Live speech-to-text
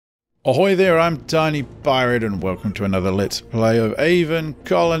Ahoy there, I'm Tiny Pirate and welcome to another Let's Play of Aven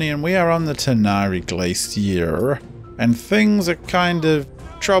Colony, and we are on the Tenari Glacier and things are kind of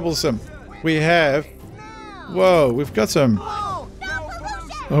troublesome. We have... Whoa, we've got some... Oh,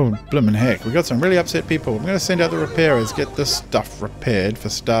 blimmin' heck, we've got some really upset people. I'm going to send out the repairers, get this stuff repaired for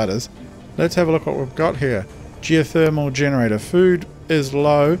starters. Let's have a look what we've got here. Geothermal generator. Food is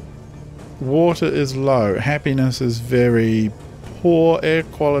low. Water is low. Happiness is very... poor. Air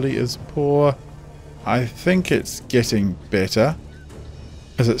quality is poor. I think it's getting better.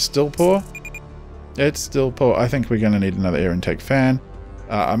 Is it still poor? It's still poor. I think we're going to need another air intake fan.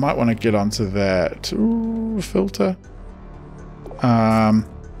 I might want to get onto that filter. Yeah,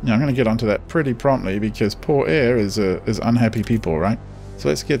 I'm going to get onto that pretty promptly because poor air is unhappy people, right? So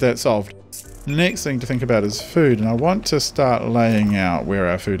let's get that solved. Next thing to think about is food, and I want to start laying out where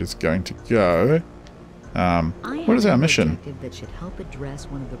our food is going to go. What is our mission? That should help address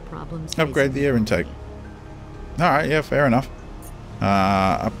one of the problems. Upgrade the air intake. Alright, yeah, fair enough.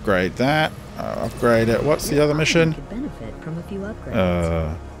 Upgrade that. Upgrade it. What's the other mission? Could benefit from a few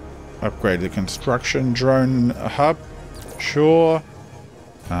upgrades. Upgrade the construction drone hub. Sure.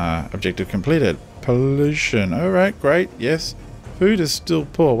 Objective completed. Pollution. Alright, great. Yes. Food is still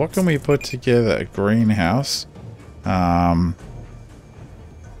poor. What can we put together? A greenhouse.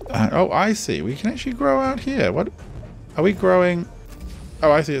 Oh, I see. We can actually grow out here. What are we growing? Oh,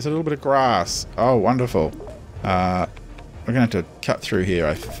 I see. It's a little bit of grass. Oh, wonderful. We're going to have to cut through here,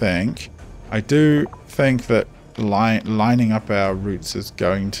 I think. I do think that lining up our roots is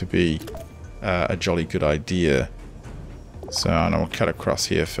going to be a jolly good idea. So I'll cut across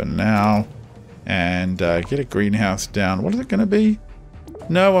here for now and get a greenhouse down. What is it going to be?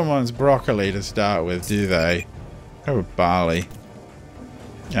 No one wants broccoli to start with, do they? Oh, barley.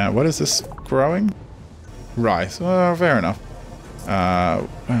 What is this growing? Rice. Oh, fair enough.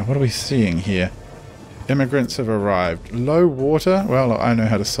 What are we seeing here? Immigrants have arrived. Low water? Well, I know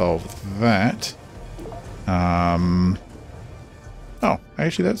how to solve that. Oh,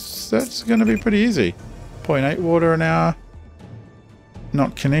 actually, that's going to be pretty easy. 0.8 water an hour.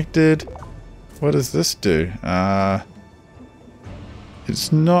 Not connected. What does this do?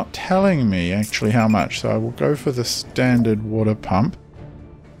 It's not telling me actually how much, so I will go for the standard water pump.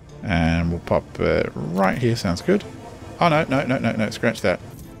 And we'll pop it right here. Sounds good. Oh, no. Scratch that.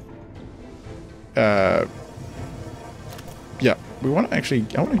 Yeah, we want to actually...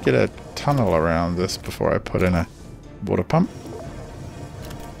 I want to get a tunnel around this before I put in a water pump.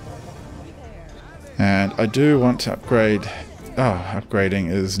 And I do want to upgrade... Oh,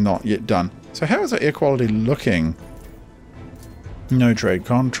 upgrading is not yet done. So how is our air quality looking? No trade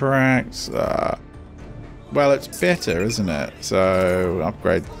contracts. Well, it's better, isn't it? So,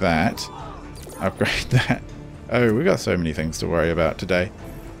 upgrade that. Upgrade that. Oh, we've got so many things to worry about today.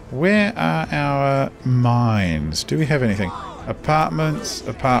 Where are our mines? Do we have anything? Apartments,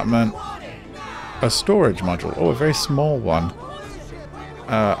 apartment, a storage module. Oh, a very small one.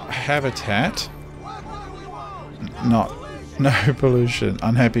 Habitat. No pollution.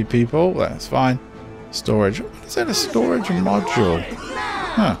 Unhappy people. That's fine. Storage. What is that, a storage module?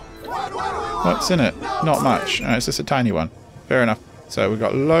 Huh. What's in it? Not much. It's just a tiny one. Fair enough. So we've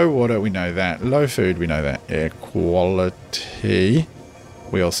got low water, we know that. Low food, we know that. Air quality,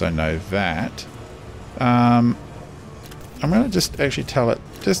 we also know that. I'm going to just actually tell it,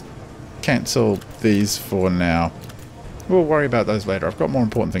 just cancel these for now. We'll worry about those later. I've got more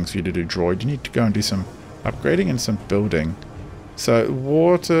important things for you to do, droid. You need to go and do some upgrading and some building. So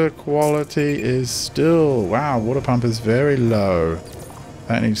water quality is still... Wow, water pump is very low.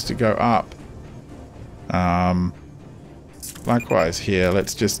 That needs to go up. Likewise here,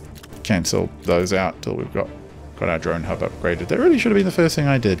 let's just cancel those out till we've got our drone hub upgraded. That really should have been the first thing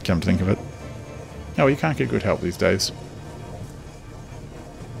I did, come to think of it. Oh, you can't get good help these days.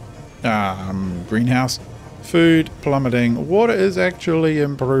 Greenhouse. Food plummeting. Water is actually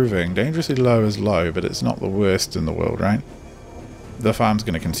improving. Dangerously low is low, but it's not the worst in the world, right? The farm's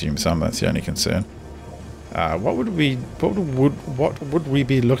going to consume some, that's the only concern. What would we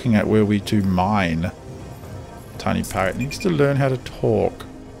be looking at were we to mine? Tiny Pirate needs to learn how to talk.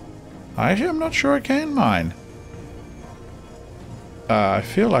 Actually, I'm not sure I can mine. I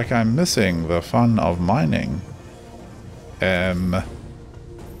feel like I'm missing the fun of mining. Oh,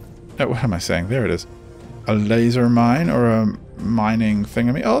 what am I saying? There it is. A laser mine or a mining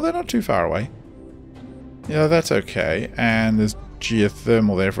thingamy. Oh, they're not too far away. Yeah, that's okay. And there's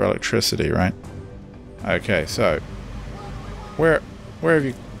geothermal there for electricity, right? Okay, so where have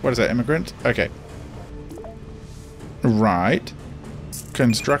you... What is that, immigrant? Okay. Right.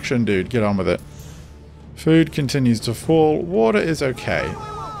 Construction dude, get on with it. Food continues to fall. Water is okay.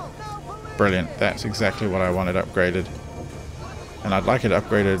 Brilliant. That's exactly what I wanted upgraded. And I'd like it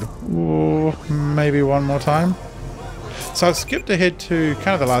upgraded maybe one more time. So I skipped ahead to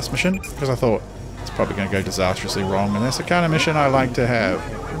kind of the last mission because I thought it's probably going to go disastrously wrong, and that's the kind of mission I like to have.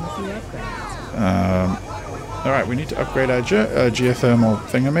 Alright, we need to upgrade our geothermal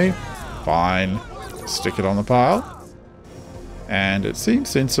thingamy. Fine. Stick it on the pile. And it seems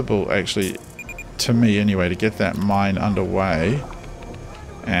sensible, actually, to me anyway, to get that mine underway.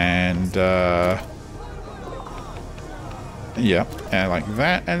 And, yeah, and like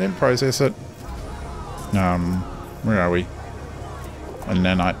that, and then process it. Where are we? A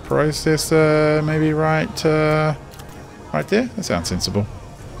nanite processor, maybe right there? That sounds sensible.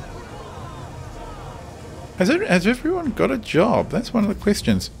 Has everyone got a job? That's one of the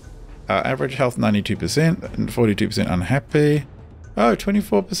questions. Average health 92%, and 42% unhappy. Oh,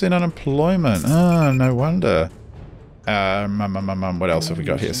 24% unemployment. Oh, no wonder. What else have we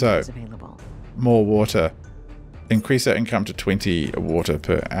got here? So, more water. Increase our income to 20 water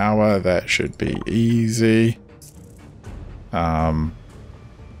per hour. That should be easy.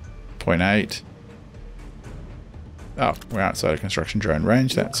 0.8. Oh, we're outside of construction drone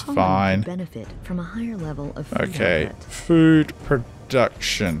range. That's fine. Benefit from a higher level of okay, food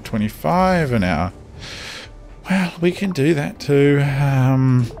production, 25 an hour. Well, we can do that too.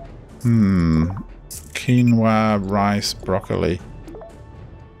 Quinoa, rice, broccoli,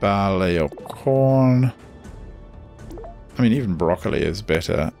 barley or corn. I mean, even broccoli is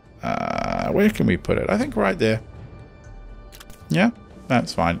better. Where can we put it? I think right there. Yeah,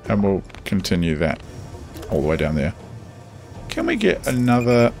 that's fine. And we'll continue that all the way down there. Can we get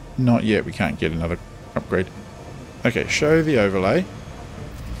another? Not yet. We can't get another upgrade. Okay, show the overlay.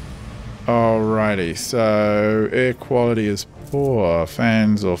 Alrighty, so air quality is poor.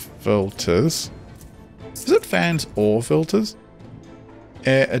 Fans or filters. Is it fans or filters?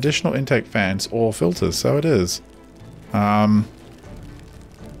 Air additional intake fans or filters, so it is.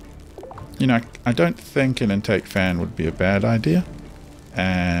 You know, I don't think an intake fan would be a bad idea.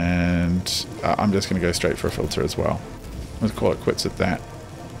 And I'm just going to go straight for a filter as well. Let's call it quits at that.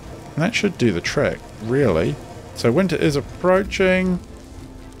 And that should do the trick, really. So winter is approaching.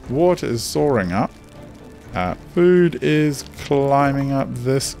 Water is soaring up. Food is climbing up.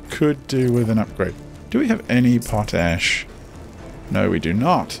 This could do with an upgrade. Do we have any potash? No, we do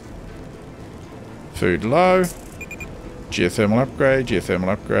not. Food low. Geothermal upgrade, geothermal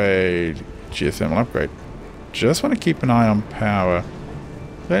upgrade, geothermal upgrade. Just want to keep an eye on power.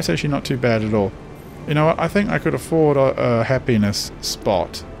 That's actually not too bad at all. You know what? I think I could afford a happiness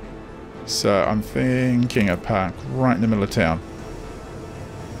spot. So I'm thinking a park right in the middle of town.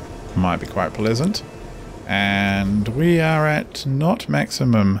 Might be quite pleasant. And we are at not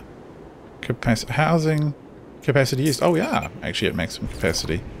maximum housing capacity used. Oh, we are actually at maximum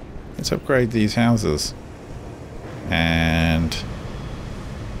capacity. Let's upgrade these houses. And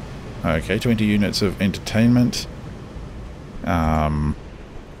okay, 20 units of entertainment.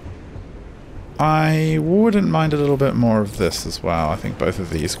 I wouldn't mind a little bit more of this as well. I think both of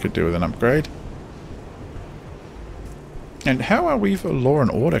these could do with an upgrade. And how are we for law and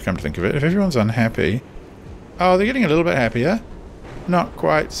order, come to think of it? If everyone's unhappy... Oh, they're getting a little bit happier. Not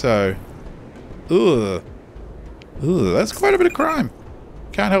quite so. Ugh. Ugh, that's quite a bit of crime.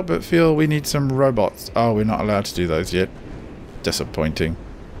 Can't help but feel we need some robots. Oh, we're not allowed to do those yet. Disappointing.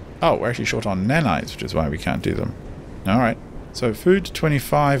 Oh, we're actually short on nanites, which is why we can't do them. Alright. So, food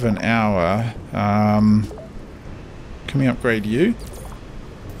 25 an hour. Can we upgrade you?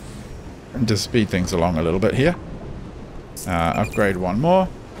 And just speed things along a little bit here. Upgrade one more.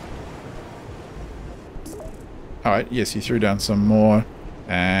 Alright, yes, you threw down some more.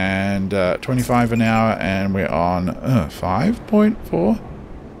 And 25 an hour, and we're on 5.4.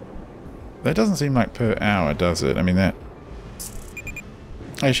 That doesn't seem like per hour, does it? I mean, that...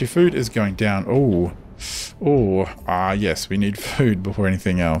 Actually, food is going down. Oh. Oh. Yes, we need food before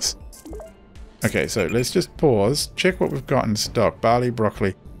anything else. Okay, so let's just pause. Check what we've got in stock. Barley,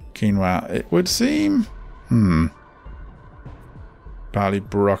 broccoli, quinoa. It would seem... Barley,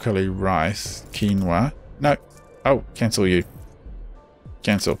 broccoli, rice, quinoa. No. Oh, cancel you.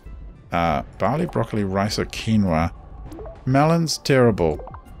 Cancel. Barley, broccoli, rice, or quinoa. Melon's terrible.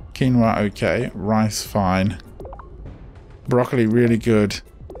 Quinoa okay. Rice fine. Broccoli really good.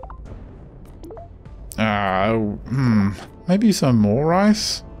 Maybe some more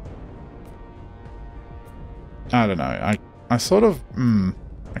rice? I don't know. I sort of...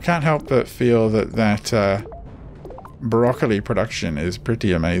 I can't help but feel that broccoli production is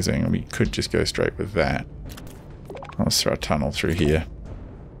pretty amazing. We could just go straight with that. Let's throw a tunnel through here.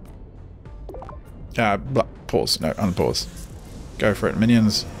 Pause. No, unpause. Go for it,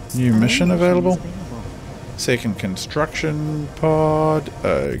 minions. New mission available. Second construction pod.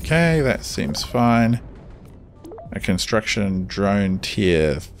 Okay, that seems fine. A construction drone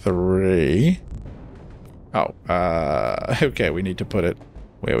tier 3. Oh, okay, we need to put it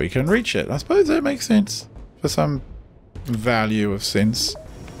where we can reach it. I suppose that makes sense for some value of sense.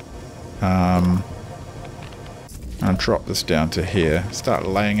 I'll drop this down to here. Start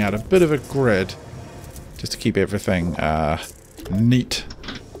laying out a bit of a grid just to keep everything neat.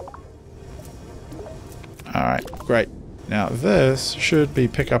 Alright, great. Now this should be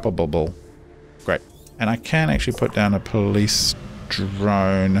pick-up-able. Great. And I can actually put down a police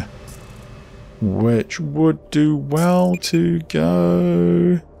drone, which would do well to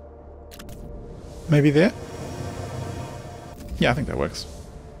go maybe there? Yeah, I think that works.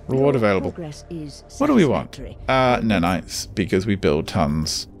 Reward available. What do we want? Nanites, because we build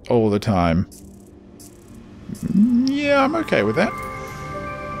tons all the time. Yeah, I'm okay with that.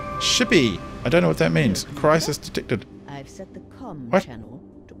 Shippy. I don't know what that means. Crisis detected. I've set the comm What? channel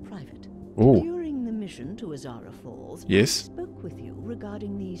to private. Ooh. During the mission to Azara Falls, Yes. I spoke with you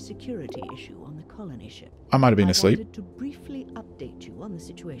regarding the security issue on the colony ship. I might have been I asleep. wanted to briefly update you on the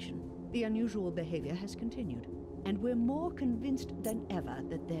situation. The unusual behavior has continued, and we're more convinced than ever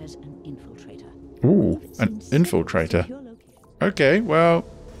that there's an infiltrator. Ooh, It's an in several infiltrator. secure locations. Okay, well,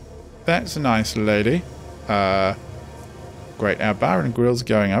 that's a nice lady. Great, our bar and grill's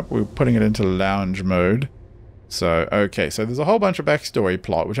going up. We're putting it into lounge mode. So, okay, so there's a whole bunch of backstory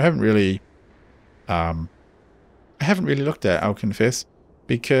plot, which I haven't really looked at, I'll confess,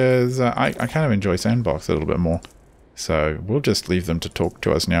 because I kind of enjoy Sandbox a little bit more. So we'll just leave them to talk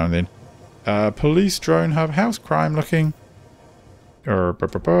to us now and then. Police drone hub. How's crime looking?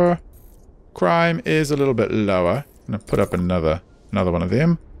 Crime is a little bit lower. I'm going to put up another one of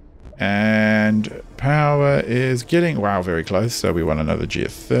them. And power is getting, wow, very close. So we want another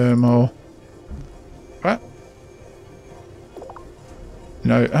geothermal. What?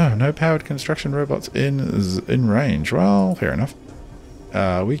 No, oh, no powered construction robots in range. Well, fair enough.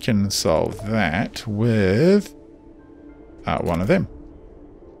 We can solve that with one of them.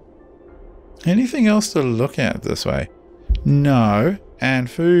 Anything else to look at this way? No.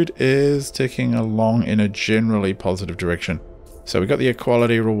 And food is ticking along in a generally positive direction. So we got the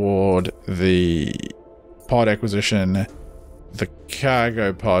equality reward, the pod acquisition, the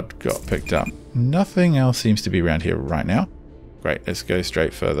cargo pod got picked up. Nothing else seems to be around here right now. Great, let's go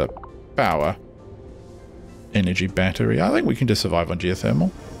straight for the power. Energy battery. I think we can just survive on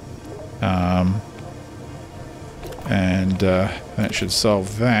geothermal. That should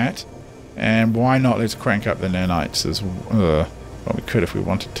solve that. And why not? Let's crank up the nanites as well. Well, we could if we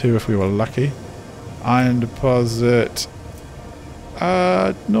wanted to, if we were lucky. Iron deposit.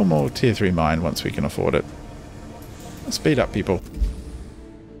 Normal tier 3 mine once we can afford it. Speed up, people.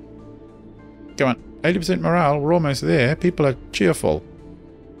 Come on. 80% morale. We're almost there. People are cheerful.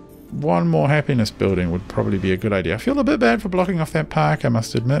 One more happiness building would probably be a good idea. I feel a bit bad for blocking off that park, I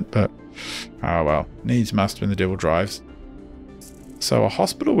must admit, but oh well. Needs must when the devil drives. So a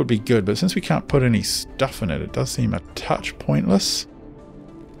hospital would be good, but since we can't put any stuff in it, it does seem a touch pointless.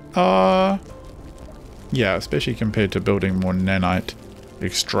 Yeah, especially compared to building more nanite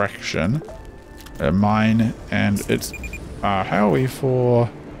extraction. Mine, and it's... how are we for...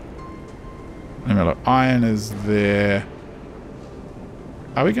 Let me look. Iron is there.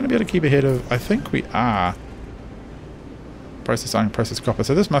 Are we going to be able to keep ahead of... I think we are. Process iron, process copper.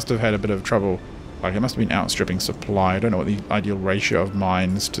 So this must have had a bit of trouble. Like, it must have been outstripping supply. I don't know what the ideal ratio of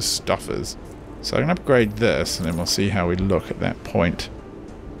mines to stuff is. So I'm going to upgrade this, and then we'll see how we look at that point.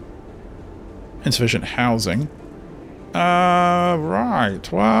 Insufficient housing.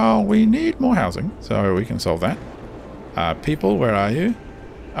 Right. Well, we need more housing, so we can solve that. People, where are you?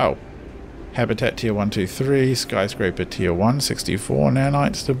 Oh. Habitat tier 1, 2, 3. Skyscraper tier 1, 64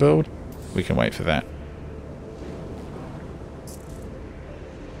 nanites to build. We can wait for that.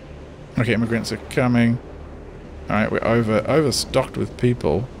 Okay, immigrants are coming. Alright, we're overstocked with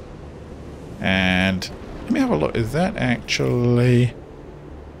people. And let me have a look. Is that actually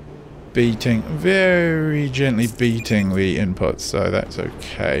beating, very gently beating the inputs, so that's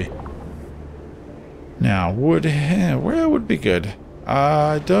okay. Now, wood here, where would be good?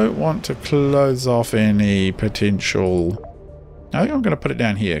 I don't want to close off any potential... I think I'm going to put it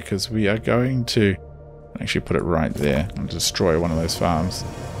down here, because we are going to actually put it right there and destroy one of those farms.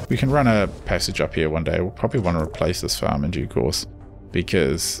 We can run a passage up here one day. We'll probably want to replace this farm in due course,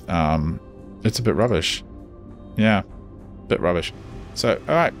 because it's a bit rubbish. Yeah, a bit rubbish. So,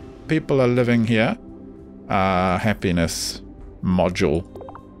 alright, people are living here. Happiness module.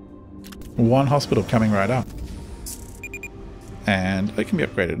 One hospital coming right up. And they can be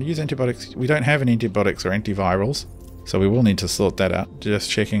upgraded. Use antibiotics. We don't have any antibiotics or antivirals, so we will need to sort that out. Just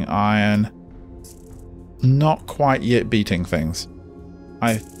checking iron. Not quite yet beating things.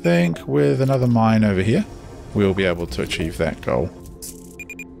 I think with another mine over here, we'll be able to achieve that goal.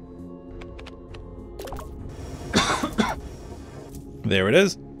 There it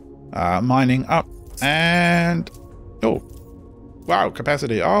is. Mining up and... Oh. Wow,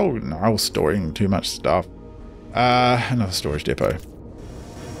 capacity. Oh, no, storing too much stuff. Another storage depot.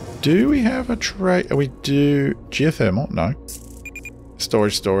 Do we have a trade? We do geothermal? No.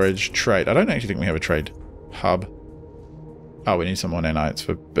 Storage, trade. I don't actually think we have a trade hub. Oh, we need some more nanites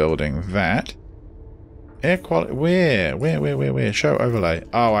for building that. Air quality. Where? Show overlay.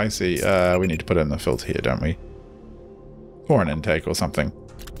 Oh, I see. We need to put in the filter here, don't we? Or an intake or something.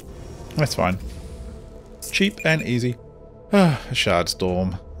 That's fine. Cheap and easy. A shard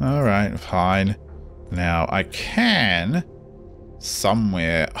storm. Alright, fine. Now, I can...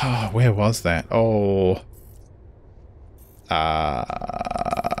 somewhere... Oh, where was that? Oh...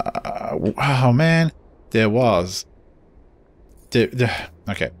 oh, man. There was...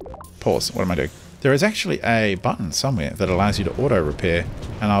 okay. Pause. What am I doing? There is actually a button somewhere that allows you to auto-repair,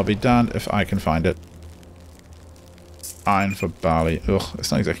 and I'll be done if I can find it. Iron for barley. Ugh,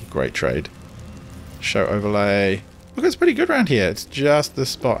 it's not exactly a great trade. Show overlay. Look, it's pretty good around here. It's just this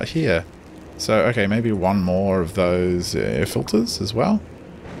spot here. So, okay, maybe one more of those air filters as well.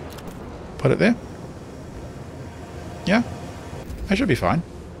 Put it there. Yeah. That should be fine.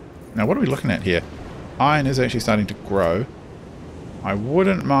 Now, what are we looking at here? Iron is actually starting to grow. I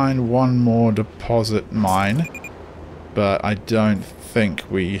wouldn't mind one more deposit mine, but I don't think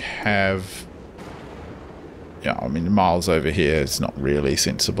we have... Yeah, I mean, miles over here, it's not really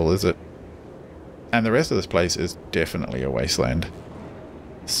sensible, is it? And the rest of this place is definitely a wasteland.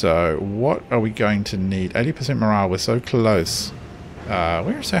 So, what are we going to need? 80% morale, we're so close.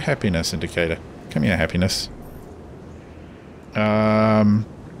 Where is our happiness indicator? Come here, happiness. They're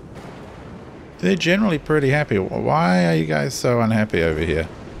generally pretty happy. Why are you guys so unhappy over here?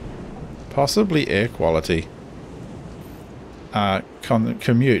 Possibly air quality.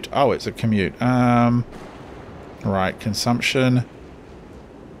 Commute. Oh, it's a commute. Right, consumption.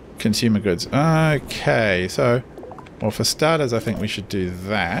 Consumer goods. Okay, so... Well, for starters, I think we should do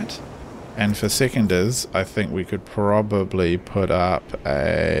that. And for seconders, I think we could probably put up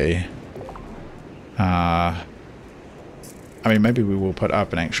a... I mean, maybe we will put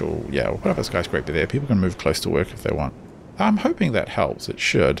up an actual... Yeah, we'll put up a skyscraper there. People can move close to work if they want. I'm hoping that helps. It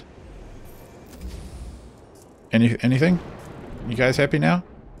should. Anything? You guys happy now?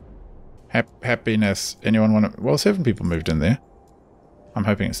 Happiness. Anyone want to... Well, 7 people moved in there. I'm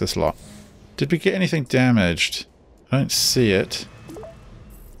hoping it's this lot. Did we get anything damaged? I don't see it.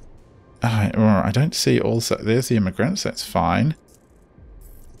 I don't see also... There's the immigrants. That's fine.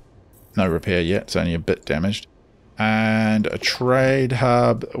 No repair yet. It's only a bit damaged. And a trade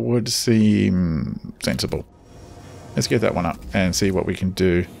hub would seem sensible. Let's get that one up and see what we can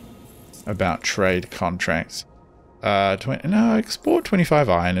do about trade contracts. No, export 25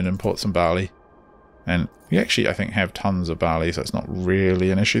 iron and import some barley. And we actually, I think, have tons of barley, so it's not really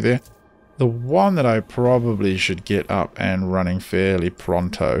an issue there. The one that I probably should get up and running fairly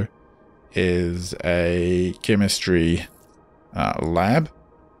pronto is a chemistry lab.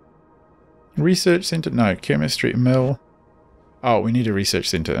 Research center? No, chemistry mill. Oh, we need a research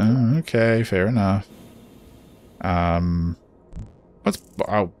center. Oh, okay, fair enough.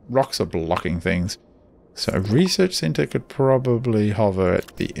 Rocks are blocking things. So a research center could probably hover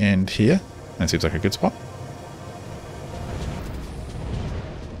at the end here. That seems like a good spot.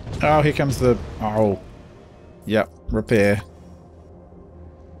 Oh, here comes the... Oh. Yep, repair.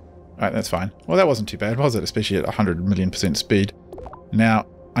 Alright, that's fine. Well, that wasn't too bad, was it? Especially at 100 million% speed. Now,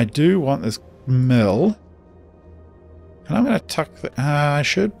 I do want this mill. And I'm going to tuck the... I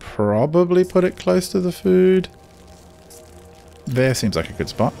should probably put it close to the food. There seems like a good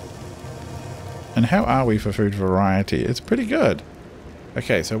spot. And how are we for food variety? It's pretty good.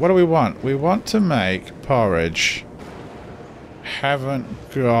 Okay, so what do we want? We want to make porridge. Haven't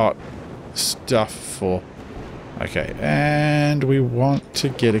got stuff for... Okay, and we want to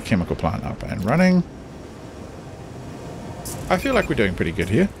get a chemical plant up and running. I feel like we're doing pretty good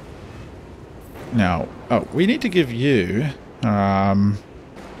here. Now, oh, we need to give you...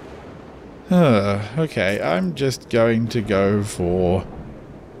 okay, I'm just going to go for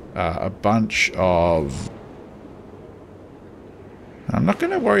a bunch of... I'm not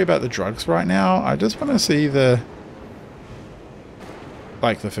going to worry about the drugs right now. I just want to see the...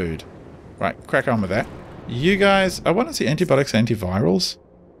 Like the food. Right, crack on with that. You guys, I want to see antibiotics, antivirals.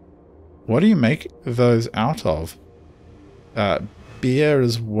 What do you make those out of? beer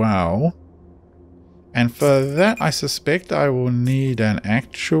as well. And for that, I suspect I will need an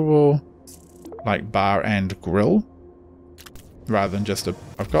actual, like, bar and grill. Rather than just a...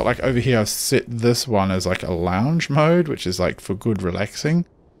 I've got, like, over here, I've set this one as, like, a lounge mode, which is, like, for good relaxing.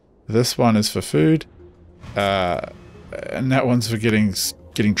 This one is for food. And that one's for getting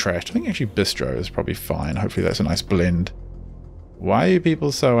trashed. I think actually bistro is probably fine. Hopefully that's a nice blend. Why are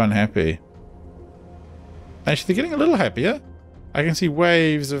people so unhappy? Actually, they're getting a little happier. I can see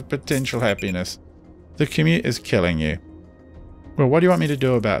waves of potential happiness. The commute is killing you. Well, what do you want me to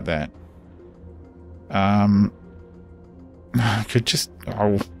do about that? I could just...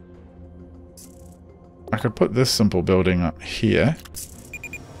 Oh. I could put this simple building up here.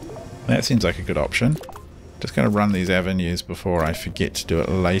 That seems like a good option. Just going to run these avenues before I forget to do it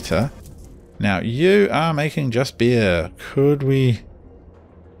later. Now, you are making just beer. Could we...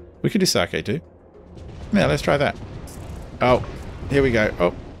 We could do sake too. Yeah, let's try that. Oh, here we go.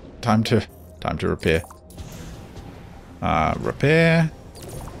 Oh, time to repair. Repair.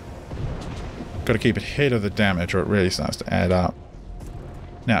 Got to keep it ahead of the damage or it really starts to add up.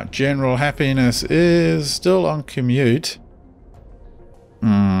 Now, general happiness is still on commute.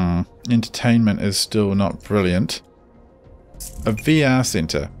 Entertainment is still not brilliant. A VR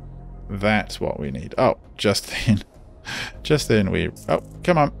center. That's what we need. Oh, just then. Just then we... Oh,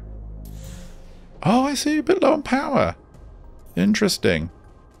 come on. Oh, I see. A bit low on power. Interesting.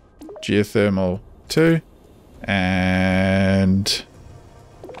 Geothermal 2. And...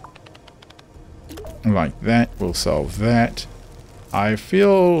 like that. We'll solve that. I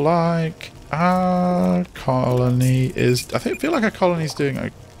feel like our colony is... I feel like our colony is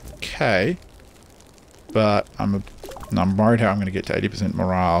doing okay. But I'm worried how I'm going to get to 80%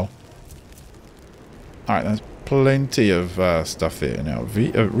 morale. Alright, there's plenty of stuff there. Now,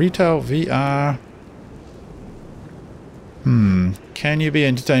 retail VR... Can you be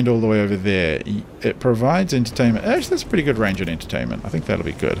entertained all the way over there? It provides entertainment. Actually, that's a pretty good range in entertainment. I think that'll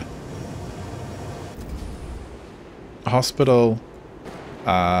be good. Hospital.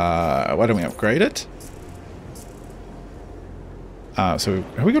 Why don't we upgrade it? So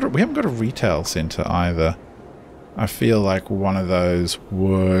we haven't got a retail center either. I feel like one of those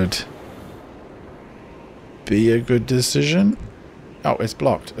would be a good decision. Oh, it's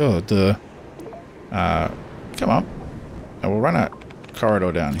blocked. Oh, duh. Come on. And we'll run a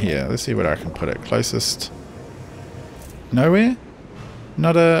corridor down here. Let's see where I can put it. Closest. Nowhere?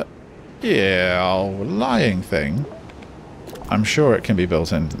 Not a... Yeah, lying thing. I'm sure it can be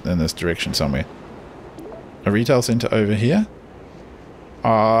built in this direction somewhere. A retail center over here.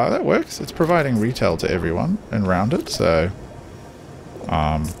 That works. It's providing retail to everyone and around it, so...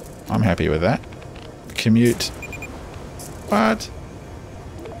 I'm happy with that. Commute. What?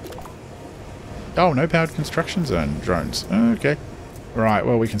 Oh, no powered construction zone drones. Okay. Right,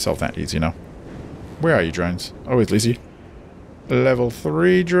 well, we can solve that easy now. Where are you, drones? Oh, it's Lizzie. Level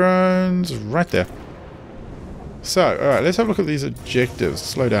 3 drones. Right there. So, alright, let's have a look at these objectives.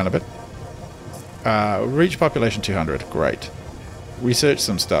 Slow down a bit. Reach population 200. Great. Research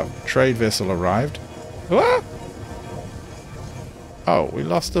some stuff. Trade vessel arrived. Ah! Oh, we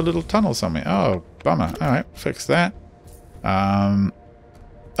lost a little tunnel somewhere. Oh, bummer. Alright, fix that.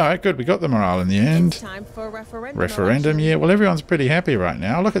 Alright, good. We got the morale in the end. Time for a referendum, yeah. Well, everyone's pretty happy right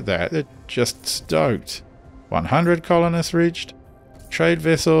now. Look at that. They're just stoked. 100 colonists reached. Trade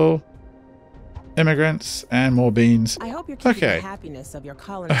vessel. Immigrants and more beans. I hope you're keeping the happiness of your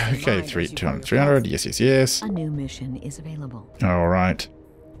colonists in okay, mind 300. Yes. A new mission is available. Alright.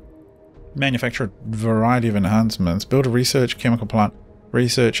 Manufacture a variety of enhancements. Build a research chemical plant.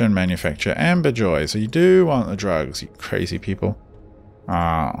 Research and manufacture. Amberjoy. So you do want the drugs, you crazy people.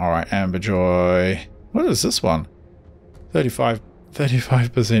 Alright, Amberjoy. What is this one? 35%.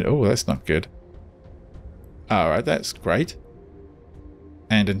 Oh, that's not good. Alright, that's great.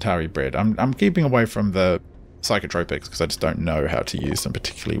 And Tenari bread. I'm keeping away from the psychotropics because I just don't know how to use them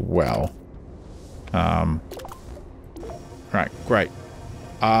particularly well. Right, great.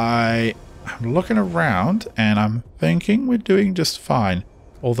 I'm looking around and I'm thinking we're doing just fine.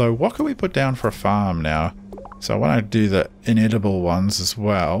 Although, what can we put down for a farm now? So I want to do the inedible ones as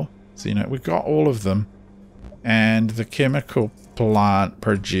well. So, you know, we've got all of them. And the chemical plant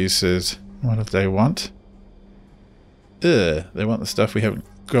produces... What do they want? They want the stuff we haven't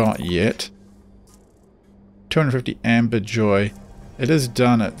got yet. 250 Amberjoy. It is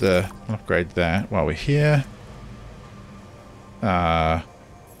done at the... I'll upgrade that while we're here.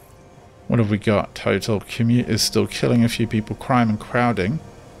 What have we got? Total commute is still killing a few people. Crime and crowding.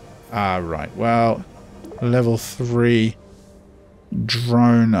 Right. Well, level 3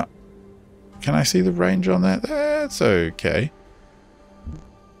 drone Can I see the range on that? That's okay.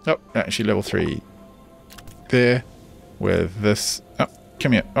 Oh, actually level 3 there with this. Oh,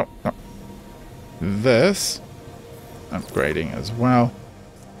 come here. Oh, oh. This upgrading as well.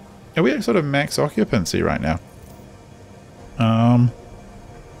 Are we at sort of max occupancy right now?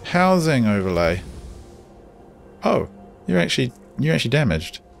 Housing overlay. Oh, you're actually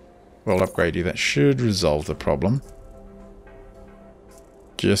damaged. We'll upgrade you. That should resolve the problem.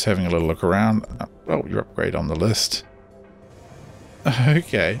 Just having a little look around. Oh, your upgrade on the list.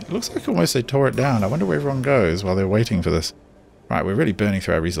 Okay. It looks like almost they tore it down. I wonder where everyone goes while they're waiting for this. Right, we're really burning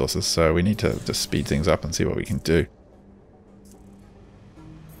through our resources, so we need to just speed things up and see what we can do.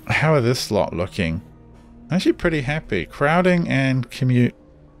 How are this lot looking? Actually pretty happy. Crowding and commute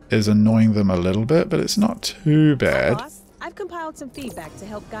is annoying them a little bit, but it's not too bad. Boss, I've compiled some feedback to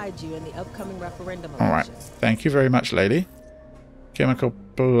help guide you in the upcoming referendum All right. elections. Thank you very much, lady. Chemical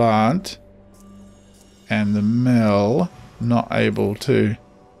plant and the mill not able to.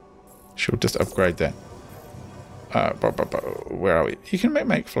 She'll just upgrade that. Where are we? You can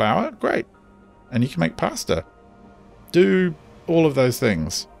make flour. Great. And you can make pasta. Do all of those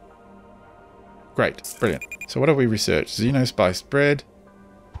things. Great. Brilliant. So what have we researched? Xeno-spiced bread.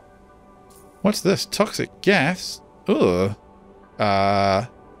 What's this? Toxic gas? Ugh.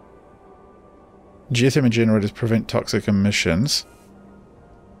 Geothermal generators prevent toxic emissions.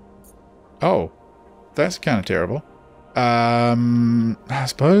 Oh. That's kind of terrible. I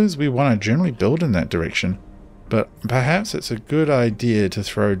suppose we want to generally build in that direction. But perhaps it's a good idea to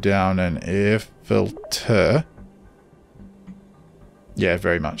throw down an air filter. Yeah,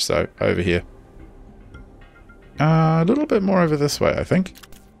 very much so. Over here. A little bit more over this way, I think.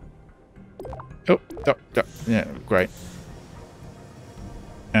 Oh, yeah, great.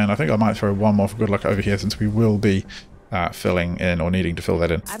 And I think I might throw one more for good luck over here, since we will be filling in or needing to fill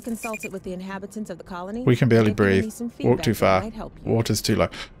that in. I've consulted with the inhabitants of the colony. We can barely They've given me breathe. some Walk feedback too that far. might help you. Water's too low.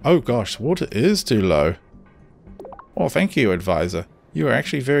 Oh gosh, water is too low. Well, thank you, advisor. You are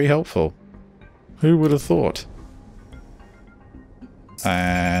actually very helpful. Who would have thought?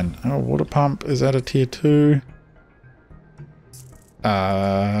 And our water pump is at a tier 2.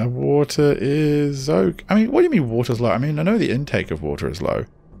 Water is okay. I mean, what do you mean water's low? I mean, I know the intake of water is low,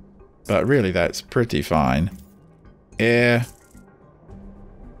 but really that's pretty fine. Air.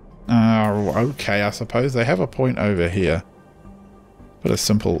 Okay, I suppose they have a point over here. Put a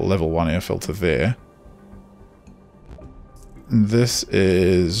simple level 1 air filter there. This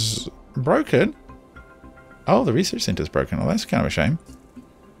is broken. Oh, the research center's broken. Well, that's kind of a shame.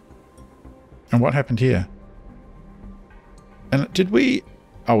 And what happened here? And did we...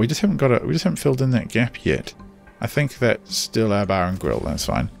 Oh, we just haven't got it. We just haven't filled in that gap yet. I think that's still our bar and grill. That's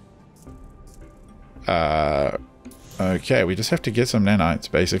fine. Okay, we just have to get some nanites,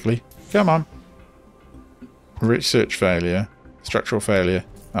 basically. Come on. Research failure. Structural failure.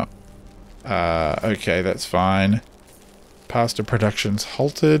 Oh. Okay, that's fine. Pasta production's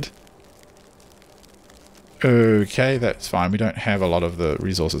halted. Okay, that's fine. We don't have a lot of the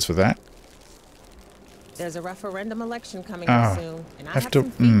resources for that. There's a referendum election coming up soon, and I have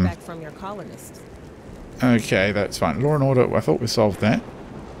some feedback from your colonists. Okay, that's fine. Law and order, I thought we solved that.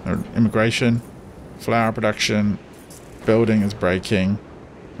 Immigration, flour production, building is breaking.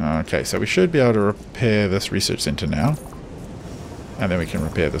 Okay, so we should be able to repair this research center now. And then we can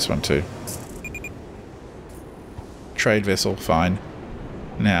repair this one too. Trade vessel, fine.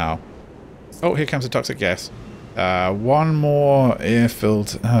 Now, oh, here comes the toxic gas. One more air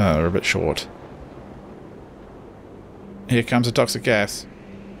filter. We're a bit short. Here comes the toxic gas.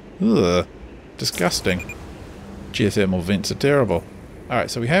 Ugh, disgusting. Geothermal vents are terrible.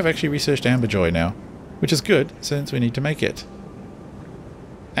 Alright, so we have actually researched amberjoy now, which is good since we need to make it.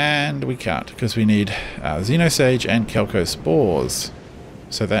 And we can't because we need xenosage and calco spores.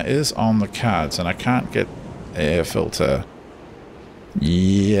 So that is on the cards, and I can't get air filter.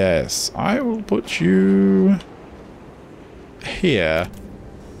 Yes, I will put you here.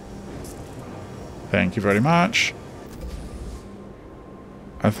 Thank you very much.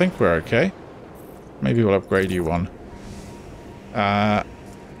 I think we're okay. Maybe we'll upgrade you one.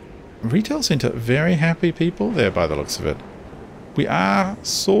 Retail center, very happy people there by the looks of it. We are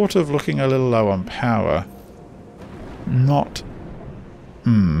sort of looking a little low on power. Not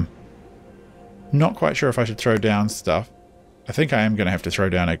quite sure if I should throw down stuff. I think I am going to have to throw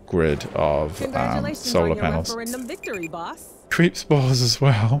down a grid of solar panels. Referendum victory, boss. Creep spores as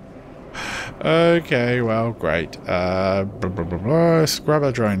well. Okay, well, great.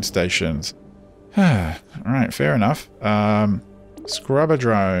 Scrubber drone stations. Alright, fair enough. Scrubber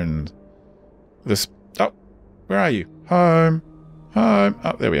drone. This. Oh, where are you? Home. Home.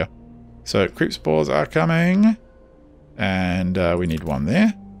 Oh, there we are. So creep spores are coming. And we need one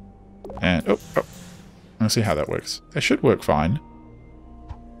there. And, let's see how that works. They should work fine.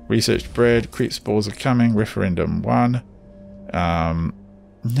 Research bread, creep spores are coming, referendum 1.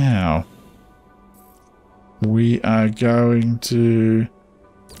 Now, we are going to...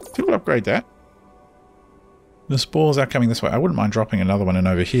 I think we'll upgrade that. The spores are coming this way. I wouldn't mind dropping another one in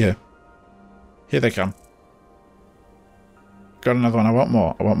over here. Here they come. Got another one. I want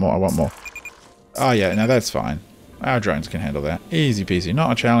more. I want more. I want more. Oh yeah, no, that's fine. Our drones can handle that. Easy peasy.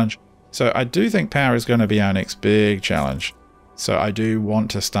 Not a challenge. So I do think power is going to be our next big challenge. So I do want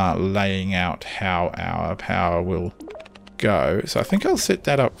to start laying out how our power will go. So I think I'll set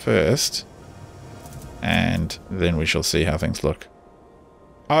that up first. And then we shall see how things look.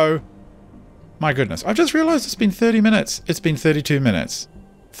 Oh, my goodness. I've just realized it's been 30 minutes. It's been 32 minutes.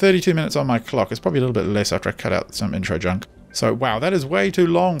 32 minutes on my clock. It's probably a little bit less after I cut out some intro junk. So, wow, that is way too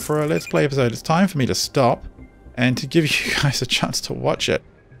long for a Let's Play episode. It's time for me to stop and to give you guys a chance to watch it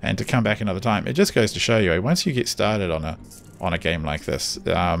and to come back another time. It just goes to show you, once you get started on a game like this,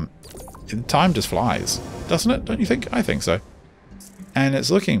 time just flies, doesn't it? Don't you think? I think so. And it's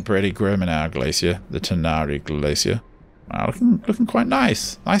looking pretty grim in our glacier, the Tenari Glacier. Wow, looking quite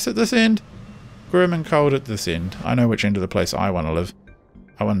nice. Nice at this end, grim and cold at this end. I know which end of the place I want to live.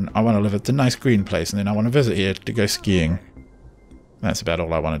 I want to live at the nice green place, and then I want to visit here to go skiing. That's about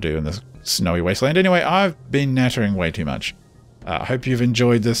all I want to do in this snowy wasteland. Anyway, I've been nattering way too much. I hope you've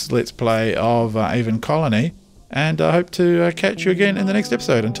enjoyed this Let's Play of Aven Colony, and I hope to catch you again in the next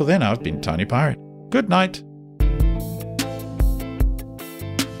episode. Until then, I've been Tiny Pirate. Good night.